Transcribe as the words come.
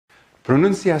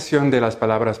Pronunciación de las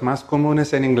palabras más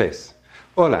comunes en inglés.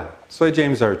 Hola, soy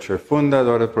James Archer,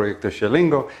 fundador del proyecto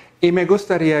ShareLingo, y me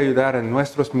gustaría ayudar a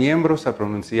nuestros miembros a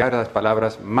pronunciar las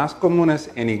palabras más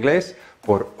comunes en inglés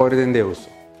por orden de uso.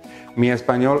 Mi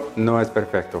español no es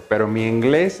perfecto, pero mi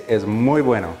inglés es muy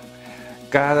bueno.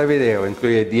 Cada video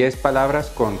incluye 10 palabras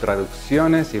con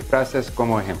traducciones y frases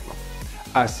como ejemplo.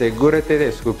 Asegúrate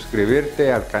de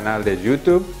suscribirte al canal de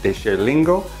YouTube de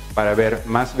ShareLingo para ver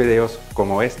más videos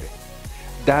como este.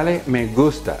 Dale me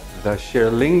gusta The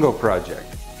ShareLingo Project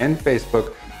en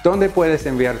Facebook, donde puedes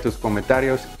enviar tus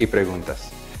comentarios y preguntas.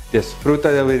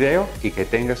 Disfruta del video y que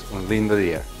tengas un lindo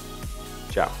día.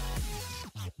 Chao.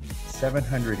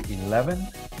 711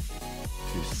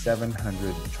 to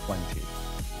 720.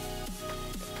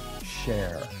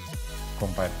 Share,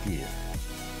 compartir.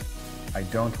 I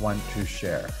don't want to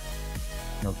share.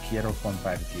 No quiero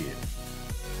compartir.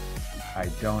 I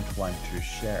don't want to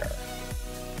share.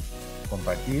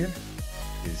 Compartir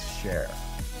is share.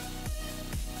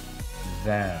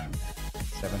 Than,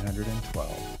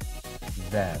 712.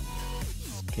 Than,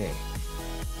 que.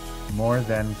 More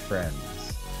than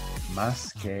friends.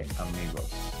 Más que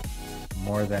amigos.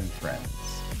 More than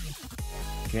friends.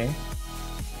 Que.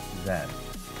 Than.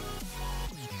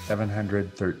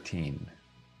 713.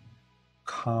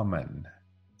 Common,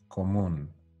 común.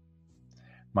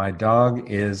 My dog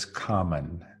is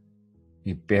common.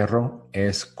 Mi perro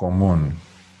es común.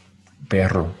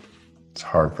 Perro. It's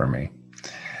hard for me.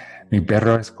 Mi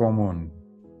perro es común.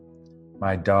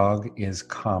 My dog is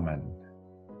common.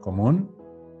 Común?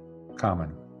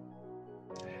 Common.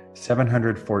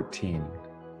 714.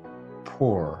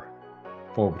 Poor.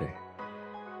 Pobre.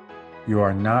 You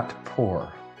are not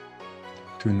poor.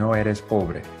 Tú no eres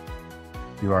pobre.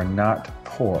 You are not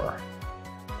poor.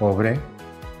 Pobre.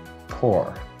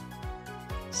 Poor.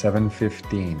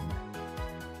 715.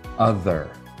 Other.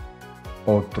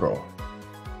 Otro.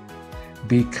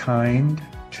 Be kind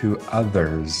to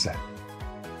others.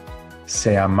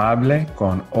 Sé amable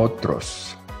con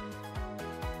otros.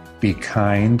 Be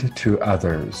kind to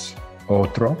others.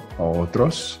 Otro o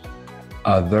otros.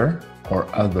 Other or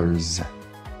others.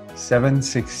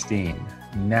 716.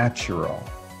 Natural.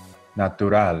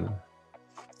 Natural.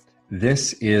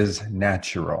 This is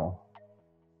natural.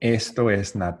 Esto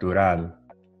es natural.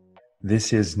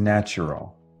 This is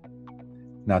natural.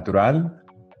 Natural.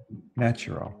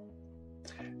 Natural.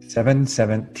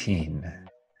 717.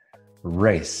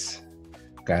 Race.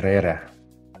 Carrera.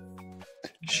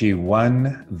 She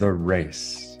won the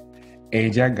race.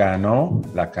 Ella ganó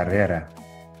la carrera.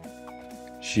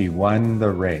 She won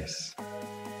the race.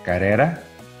 Carrera.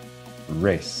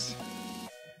 Race.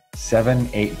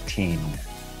 718.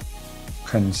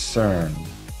 Concern.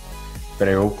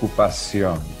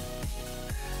 Preocupación.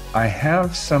 I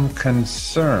have some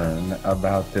concern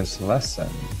about this lesson.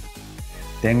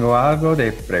 Tengo algo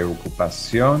de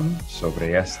preocupación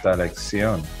sobre esta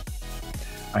lección.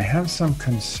 I have some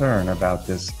concern about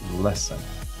this lesson.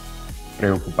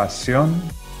 Preocupación,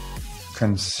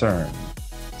 concern.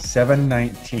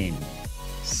 719.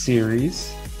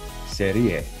 Series,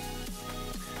 serie.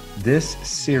 This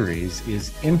series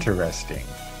is interesting.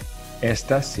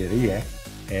 Esta serie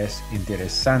es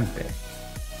interesante.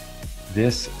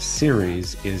 This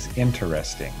series is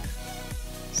interesting.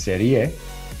 Serie,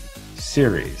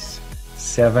 series.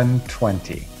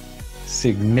 720.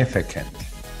 Significant,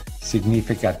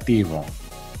 significativo.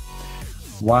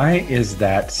 Why is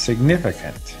that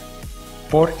significant?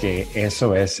 Porque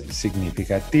eso es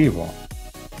significativo.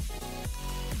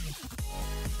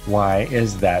 Why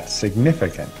is that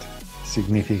significant?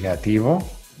 Significativo,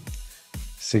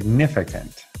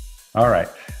 significant. All right,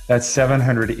 that's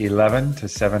 711 to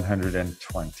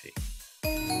 720.